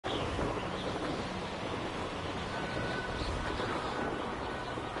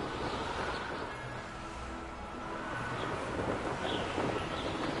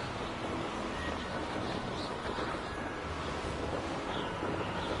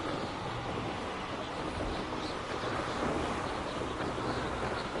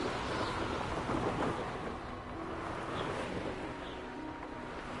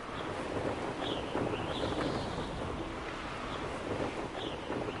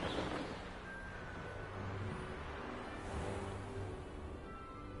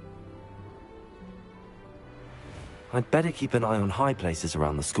I'd better keep an eye on high places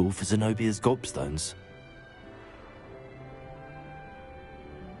around the school for Zenobia's gobstones.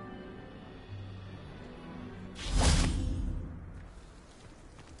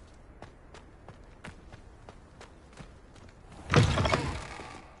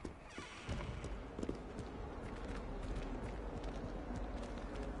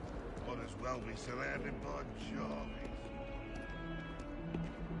 Be surrounded by Charlies.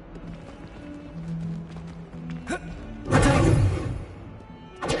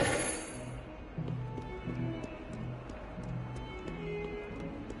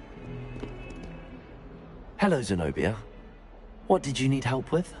 Hello, Zenobia. What did you need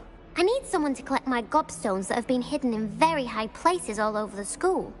help with? I need someone to collect my gobstones that have been hidden in very high places all over the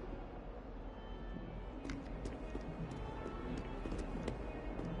school.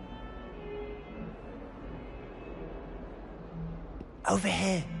 Over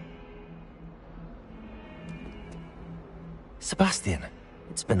here. Sebastian,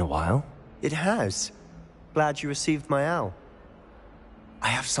 it's been a while. It has. Glad you received my owl. I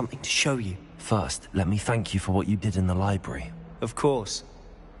have something to show you. First, let me thank you for what you did in the library. Of course.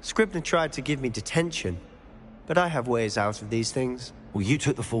 Scribner tried to give me detention, but I have ways out of these things. Well, you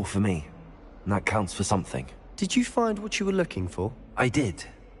took the fall for me, and that counts for something. Did you find what you were looking for? I did,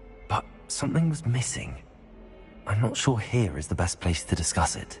 but something was missing. I'm not sure here is the best place to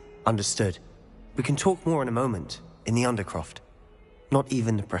discuss it. Understood. We can talk more in a moment, in the Undercroft. Not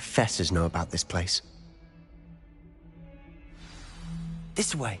even the professors know about this place.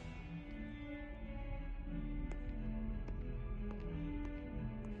 This way.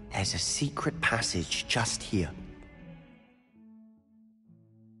 There's a secret passage just here.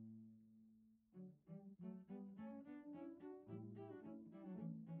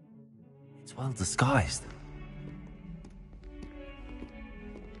 It's well disguised.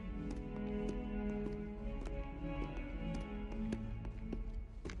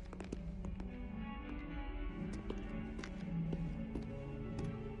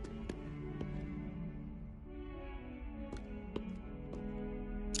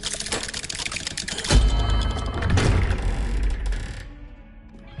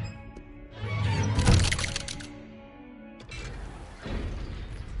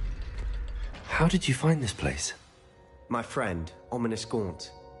 How did you find this place? My friend, Ominous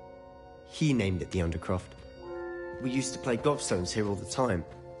Gaunt. He named it the Undercroft. We used to play gobstones here all the time.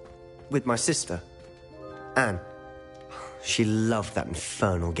 With my sister, Anne. She loved that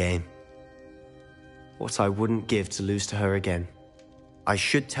infernal game. What I wouldn't give to lose to her again. I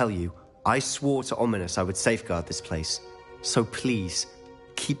should tell you, I swore to Ominous I would safeguard this place. So please,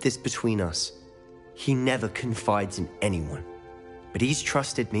 keep this between us. He never confides in anyone. But he's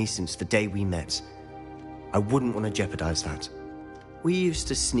trusted me since the day we met. I wouldn't want to jeopardize that. We used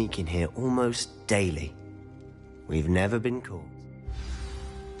to sneak in here almost daily. We've never been caught.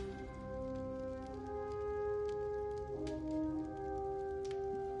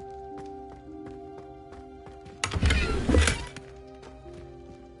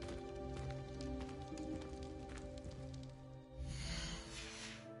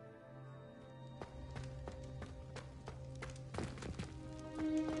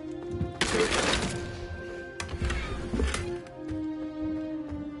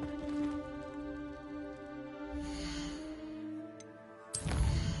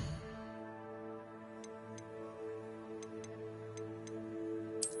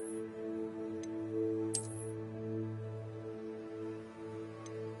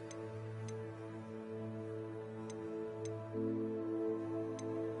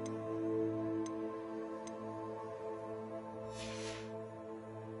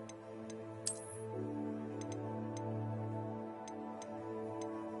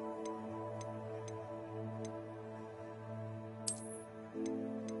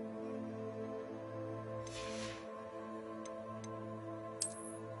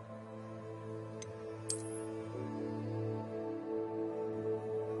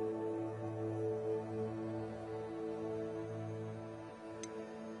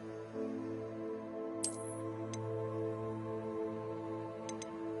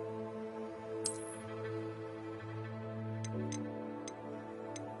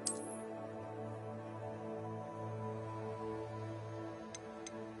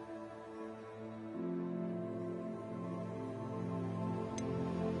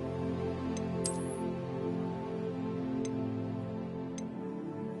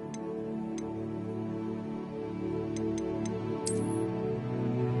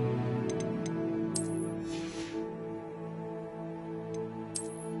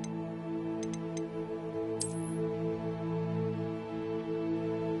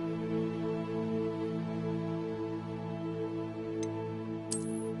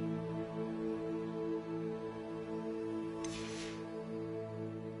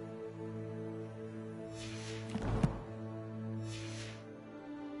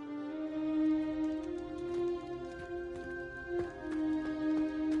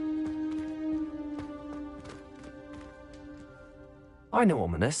 I know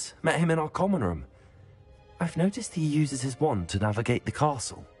Ominous. Met him in our common room. I've noticed he uses his wand to navigate the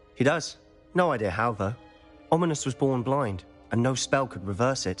castle. He does. No idea how, though. Ominous was born blind, and no spell could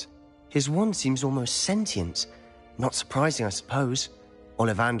reverse it. His wand seems almost sentient. Not surprising, I suppose.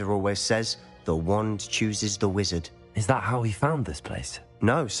 Ollivander always says, the wand chooses the wizard. Is that how he found this place?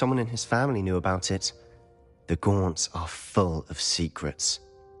 No, someone in his family knew about it. The Gaunts are full of secrets.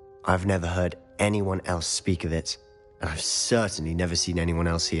 I've never heard anyone else speak of it, and I've certainly never seen anyone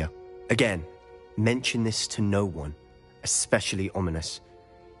else here. Again, mention this to no one, especially Ominous.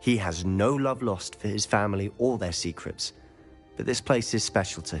 He has no love lost for his family or their secrets, but this place is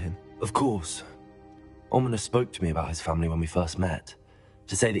special to him. Of course. Ominous spoke to me about his family when we first met.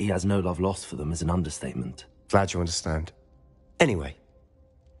 To say that he has no love lost for them is an understatement. Glad you understand. Anyway,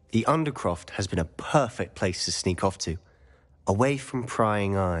 the Undercroft has been a perfect place to sneak off to, away from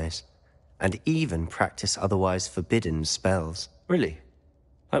prying eyes, and even practice otherwise forbidden spells. Really?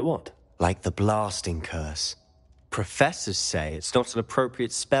 Like what? Like the blasting curse. Professors say it's not an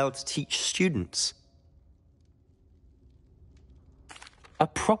appropriate spell to teach students. A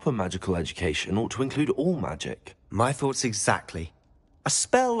proper magical education ought to include all magic. My thoughts exactly. A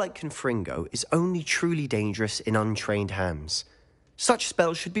spell like Confringo is only truly dangerous in untrained hands. Such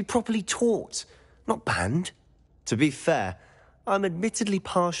spells should be properly taught, not banned. To be fair, I'm admittedly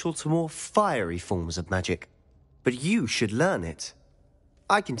partial to more fiery forms of magic, but you should learn it.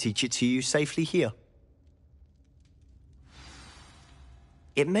 I can teach it to you safely here.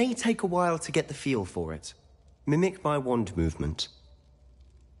 It may take a while to get the feel for it. Mimic my wand movement.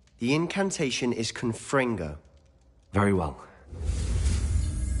 The incantation is Confringo. Very well.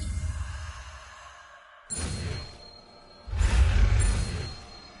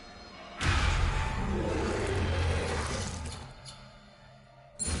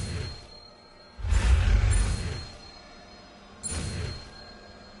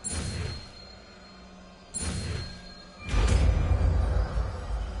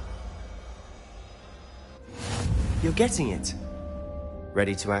 You're getting it.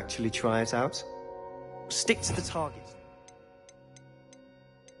 Ready to actually try it out? Stick to the target.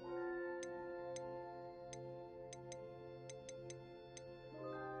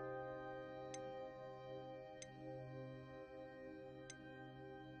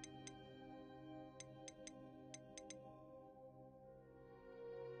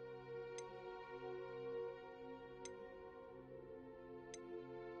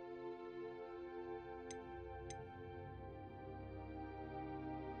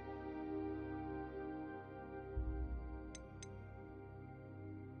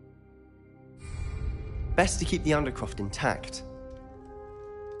 Best to keep the Undercroft intact.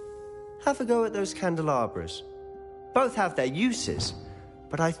 Have a go at those candelabras. Both have their uses,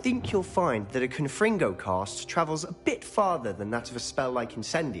 but I think you'll find that a Confringo cast travels a bit farther than that of a spell like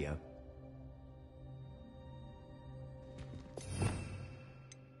Incendio.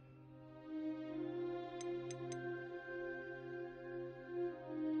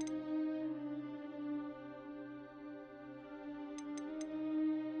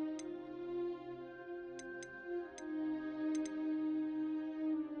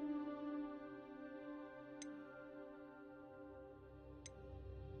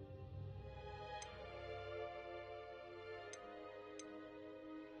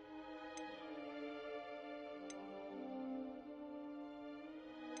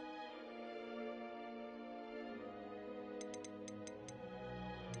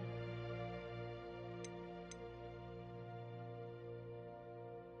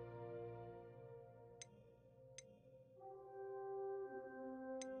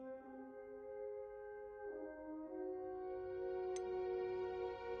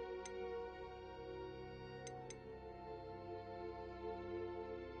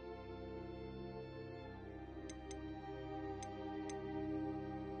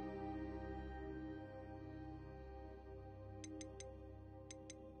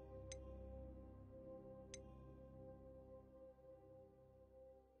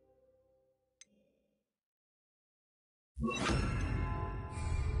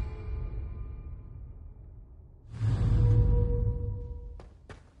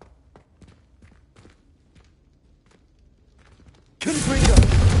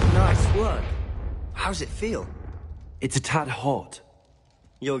 Confringo! Nice work. How's it feel? It's a tad hot.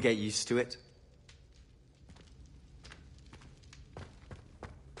 You'll get used to it.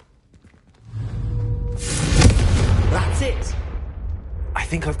 That's it! I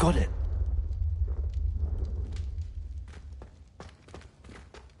think I've got it.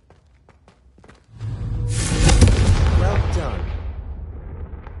 Well done.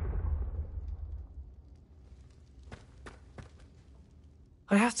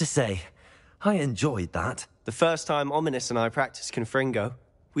 to say, I enjoyed that. The first time Ominous and I practiced Confringo,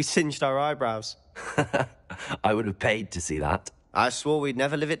 we singed our eyebrows. I would have paid to see that. I swore we'd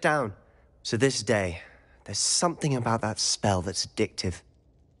never live it down. So this day, there's something about that spell that's addictive.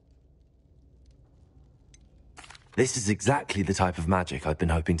 This is exactly the type of magic I've been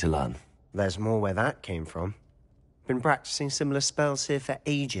hoping to learn. There's more where that came from. Been practicing similar spells here for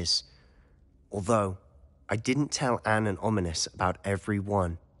ages. Although, I didn't tell Anne and Ominous about every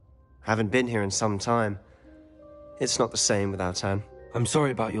one. Haven't been here in some time. It's not the same without Anne. I'm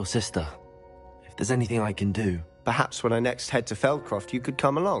sorry about your sister. If there's anything I can do... Perhaps when I next head to Feldcroft, you could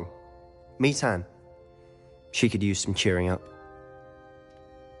come along. Meet Anne. She could use some cheering up.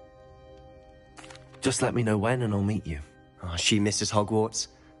 Just let me know when and I'll meet you. Oh, she misses Hogwarts.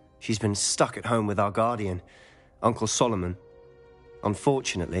 She's been stuck at home with our guardian, Uncle Solomon.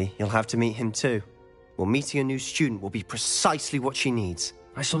 Unfortunately, you'll have to meet him too. Well, meeting a new student will be precisely what she needs.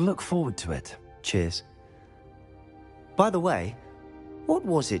 I shall look forward to it. Cheers. By the way, what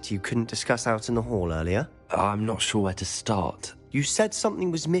was it you couldn't discuss out in the hall earlier? I'm not sure where to start. You said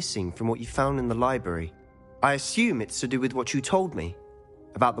something was missing from what you found in the library. I assume it's to do with what you told me.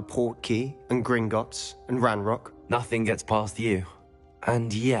 About the Portkey, and Gringotts, and Ranrock. Nothing gets past you.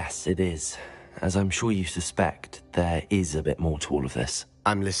 And yes, it is. As I'm sure you suspect, there is a bit more to all of this.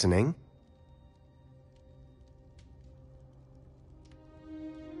 I'm listening.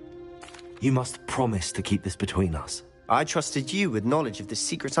 You must promise to keep this between us. I trusted you with knowledge of the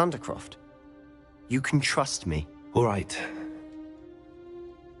secret Undercroft. You can trust me. All right.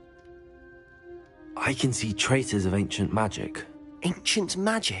 I can see traces of ancient magic. Ancient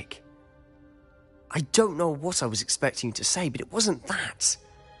magic? I don't know what I was expecting you to say, but it wasn't that.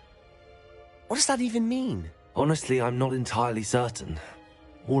 What does that even mean? Honestly, I'm not entirely certain.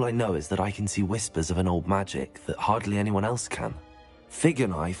 All I know is that I can see whispers of an old magic that hardly anyone else can. Fig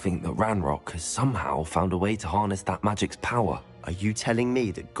and I think that Ranrock has somehow found a way to harness that magic's power. Are you telling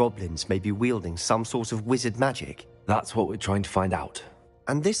me that goblins may be wielding some sort of wizard magic? That's what we're trying to find out.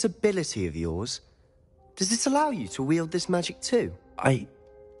 And this ability of yours, does it allow you to wield this magic too? I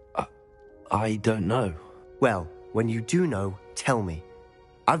don't know. Well, when you do know, tell me.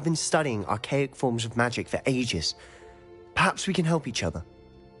 I've been studying archaic forms of magic for ages. Perhaps we can help each other.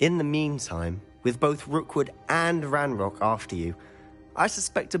 In the meantime, with both Rookwood and Ranrock after you, I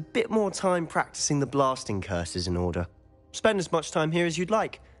suspect a bit more time practicing the blasting curse is in order. Spend as much time here as you'd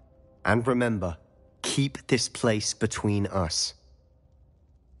like. And remember, keep this place between us.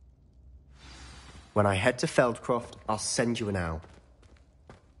 When I head to Feldcroft, I'll send you an owl.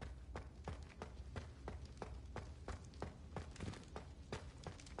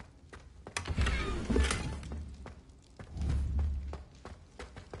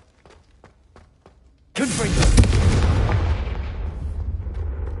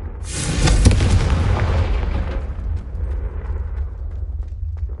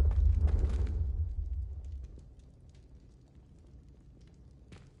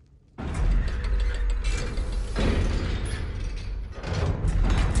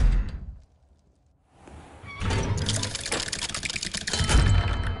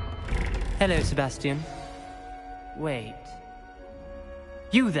 Hello, Sebastian. Wait.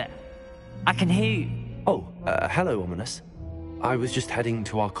 You there? I can hear you. Oh, hello, Ominous. I was just heading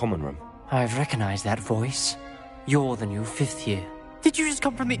to our common room. I've recognized that voice. You're the new 5th year. Did you just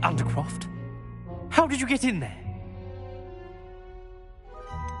come from the Undercroft? How did you get in there?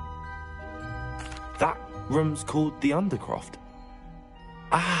 That room's called the Undercroft.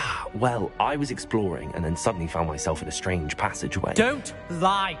 Ah, well, I was exploring and then suddenly found myself in a strange passageway. Don't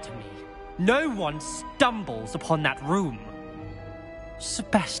lie to me. No one stumbles upon that room.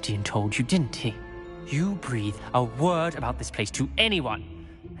 Sebastian told you, didn't he? You breathe a word about this place to anyone,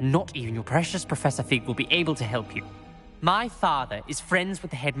 and not even your precious Professor Fig will be able to help you. My father is friends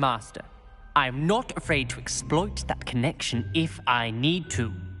with the headmaster. I am not afraid to exploit that connection if I need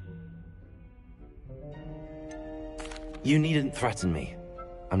to. You needn't threaten me.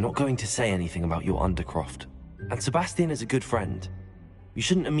 I'm not going to say anything about your Undercroft. And Sebastian is a good friend. You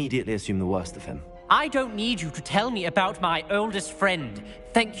shouldn't immediately assume the worst of him. I don't need you to tell me about my oldest friend.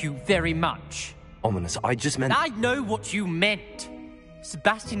 Thank you very much. Ominous, I just meant... I know what you meant.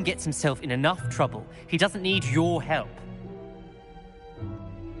 Sebastian gets himself in enough trouble. He doesn't need your help.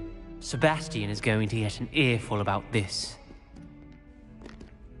 Sebastian is going to get an earful about this.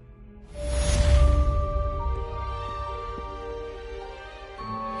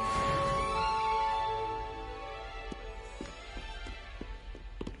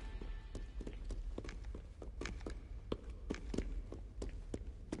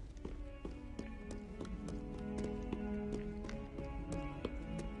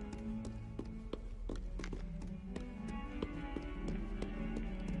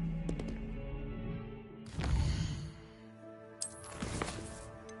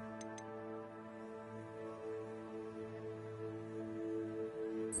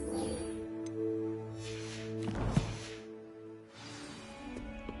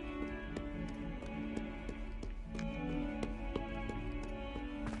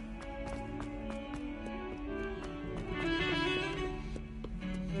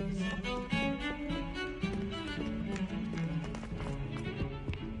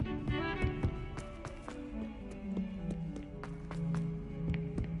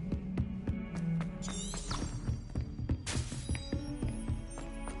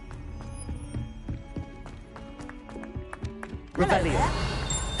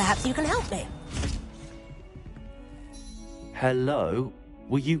 Perhaps you can help me. Hello?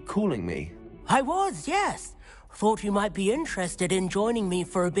 Were you calling me? I was, yes. Thought you might be interested in joining me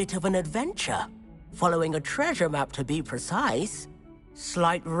for a bit of an adventure. Following a treasure map, to be precise.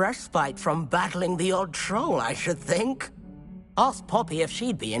 Slight respite from battling the odd troll, I should think. Asked Poppy if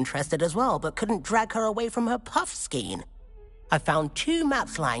she'd be interested as well, but couldn't drag her away from her puff skein. I found 2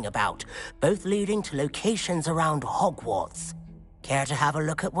 maps lying about, both leading to locations around Hogwarts. Care to have a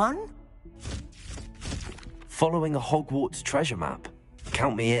look at one? Following a Hogwarts treasure map?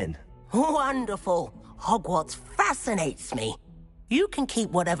 Count me in. Wonderful. Hogwarts fascinates me. You can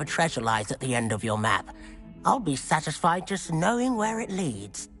keep whatever treasure lies at the end of your map. I'll be satisfied just knowing where it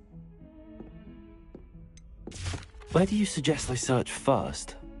leads. Where do you suggest I search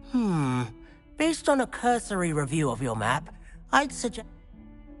first? Based on a cursory review of your map, I'd suggest...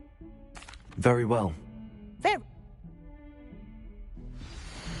 Very well. Very...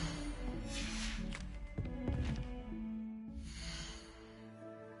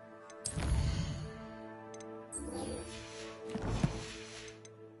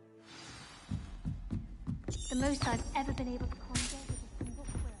 The most I've ever been able to conjure is a single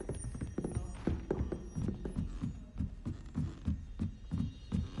squirrel.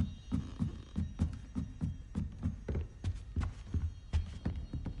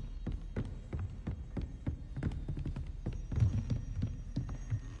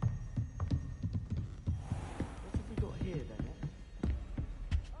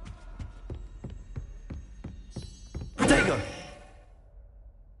 Protego!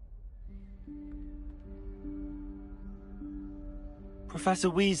 Professor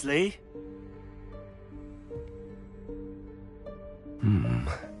Weasley?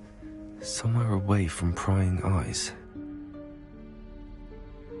 Somewhere away from prying eyes.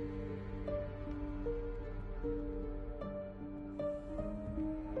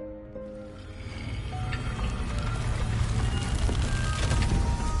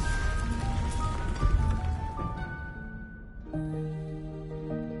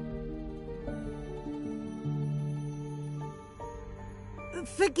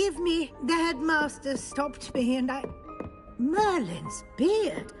 Forgive me, the headmaster stopped me and I... Merlin's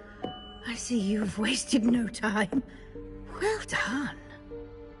beard. I see you've wasted no time. Well done.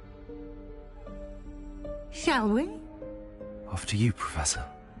 Shall we? After you, Professor.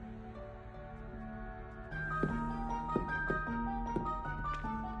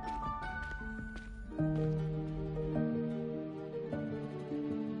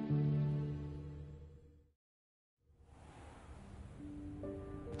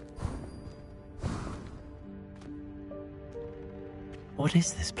 What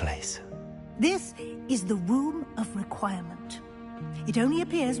is this place? This is the Room of Requirement. It only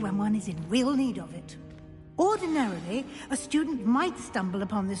appears when one is in real need of it. Ordinarily, a student might stumble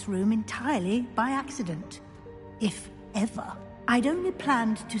upon this room entirely by accident. If ever. I'd only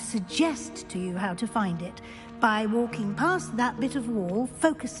planned to suggest to you how to find it by walking past that bit of wall,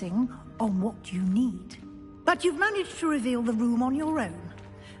 focusing on what you need. But you've managed to reveal the room on your own.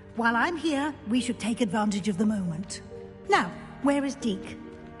 While I'm here, we should take advantage of the moment. Now, where is Deke?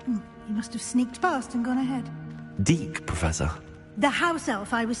 He must have sneaked past and gone ahead. Deke, Professor. The house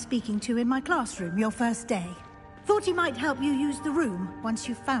elf I was speaking to in my classroom your first day. Thought he might help you use the room once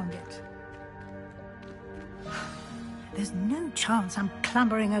you've found it. There's no chance I'm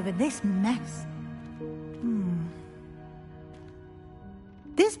clambering over this mess.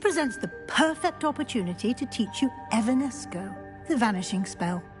 This presents the perfect opportunity to teach you Evanesco, the vanishing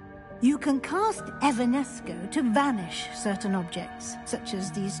spell. You can cast Evanesco to vanish certain objects, such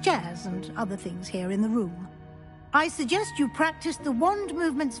as these chairs and other things here in the room. I suggest you practice the wand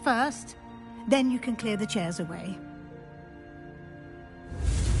movements first, then you can clear the chairs away.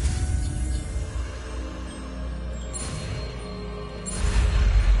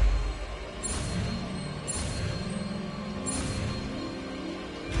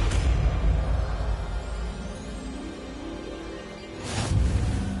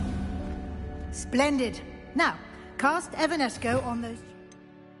 Splendid. Now, cast Evanesco on those...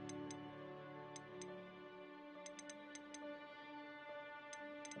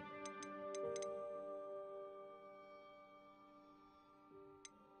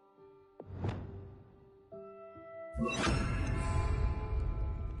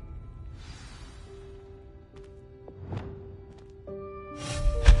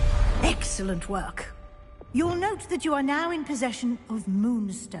 Excellent work. You'll note that you are now in possession of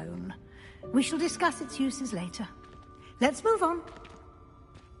Moonstone. We shall discuss its uses later. Let's move on.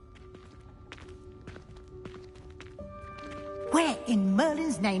 Where in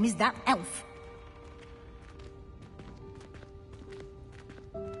Merlin's name is that elf?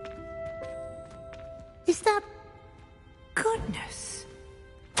 Is that... Goodness.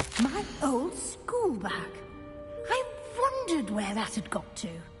 My old school bag. I wondered where that had got to.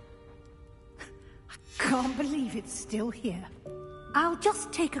 I can't believe it's still here. I'll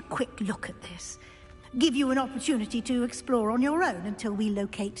just take a quick look at this. Give you an opportunity to explore on your own until we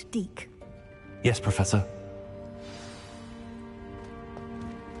locate Deke. Yes, Professor.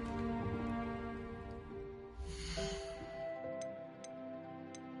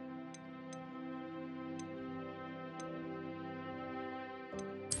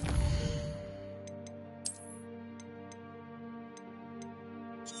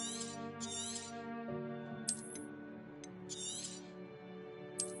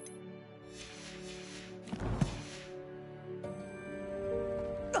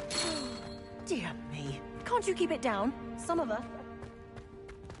 Dear me. Can't you keep it down? Some of us.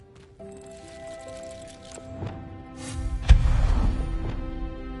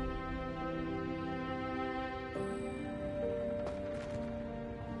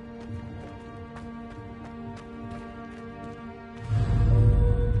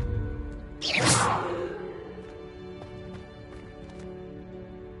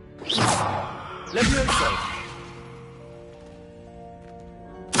 Levioso!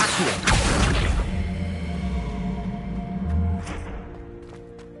 Accio!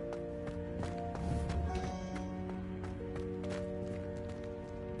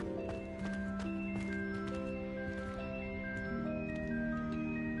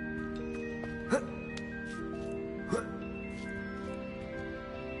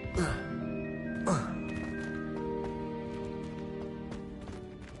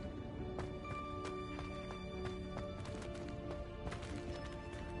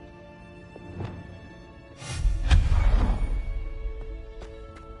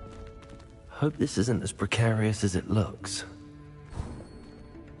 Hope this isn't as precarious as it looks.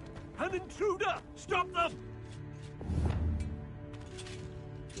 An intruder! Stop them!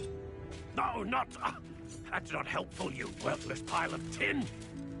 No, not... that's not helpful, you worthless pile of tin!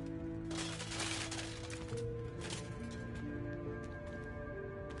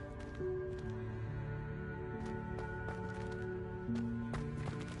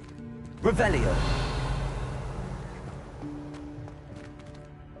 Revelio!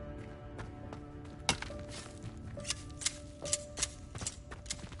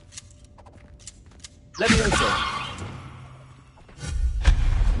 Levioso!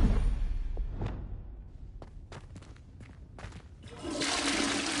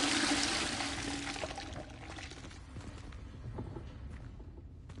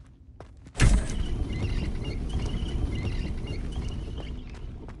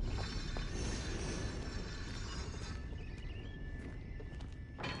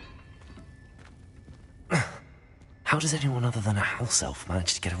 How does anyone other than a house elf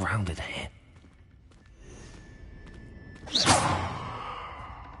manage to get around in here?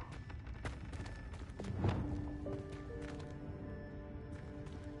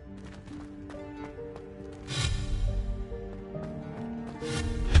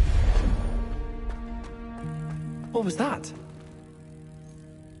 What was that?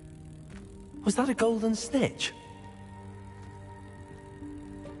 Was that a golden snitch?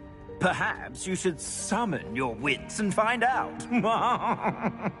 Perhaps you should summon your wits and find out.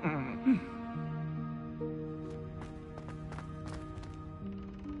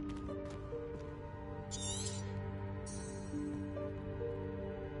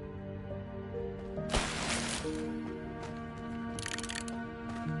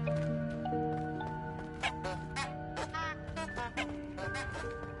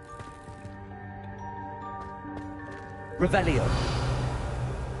 Revelio.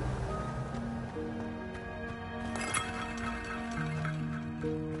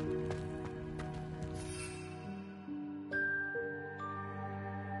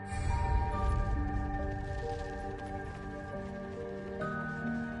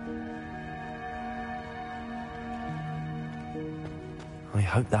 I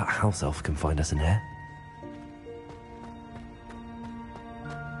hope that house elf can find us in here.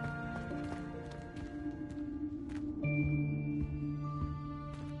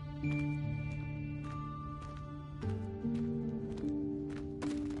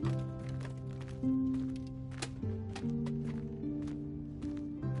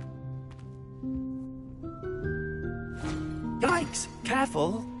 Yikes!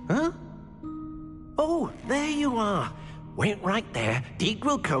 Careful! Huh? Oh, there you are. Wait right there. Deke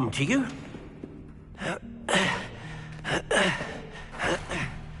will come to you.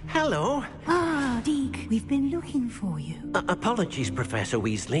 Hello. Ah, Deke, we've been looking for you. Apologies, Professor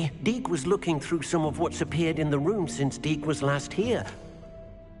Weasley. Deke was looking through some of what's appeared in the room since Deke was last here.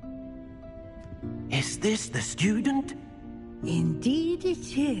 Is this the student? Indeed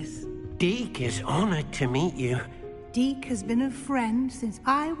it is. Deke is honored to meet you. Deke has been a friend since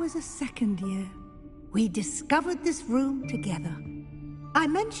I was a second year. We discovered this room together. I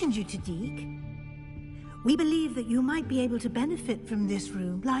mentioned you to Deke. We believe that you might be able to benefit from this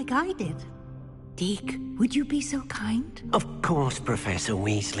room like I did. Deke, would you be so kind? Of course, Professor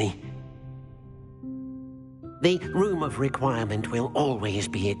Weasley. The Room of Requirement will always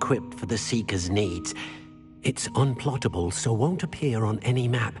be equipped for the Seeker's needs. It's unplottable, so won't appear on any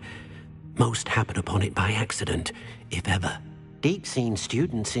map. Most happen upon it by accident, if ever. Deke's seen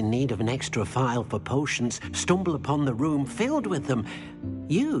students in need of an extra file for potions stumble upon the room filled with them.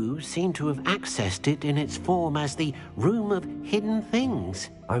 You seem to have accessed it in its form as the Room of Hidden Things.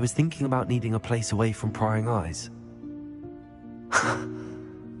 I was thinking about needing a place away from prying eyes.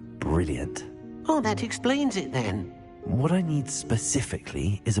 Brilliant. Oh, that explains it then. What I need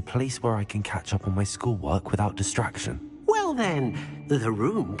specifically is a place where I can catch up on my schoolwork without distraction. Well then, the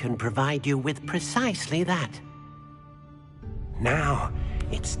room can provide you with precisely that. Now,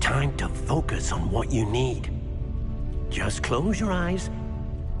 it's time to focus on what you need. Just close your eyes.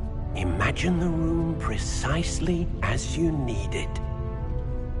 Imagine the room precisely as you need it.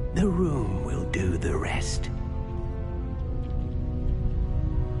 The room will do the rest.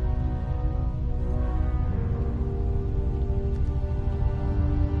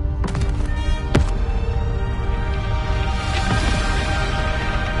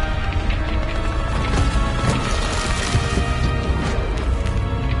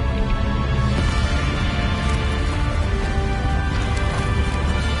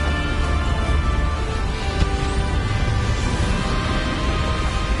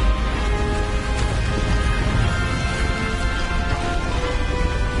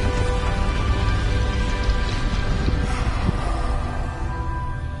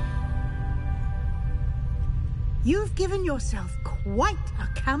 You've given yourself quite a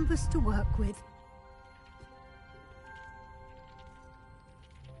canvas to work with.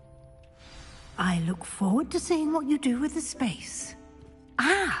 I look forward to seeing what you do with the space.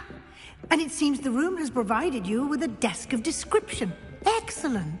 Ah, and it seems the room has provided you with a desk of description.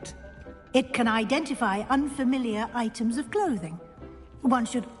 Excellent. It can identify unfamiliar items of clothing. One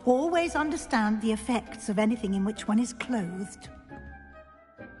should always understand the effects of anything in which one is clothed.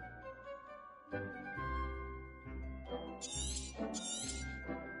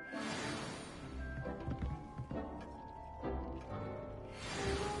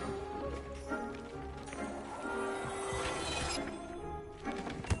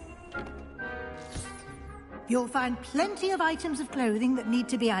 You'll find plenty of items of clothing that need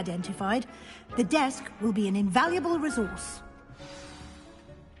to be identified. The desk will be an invaluable resource.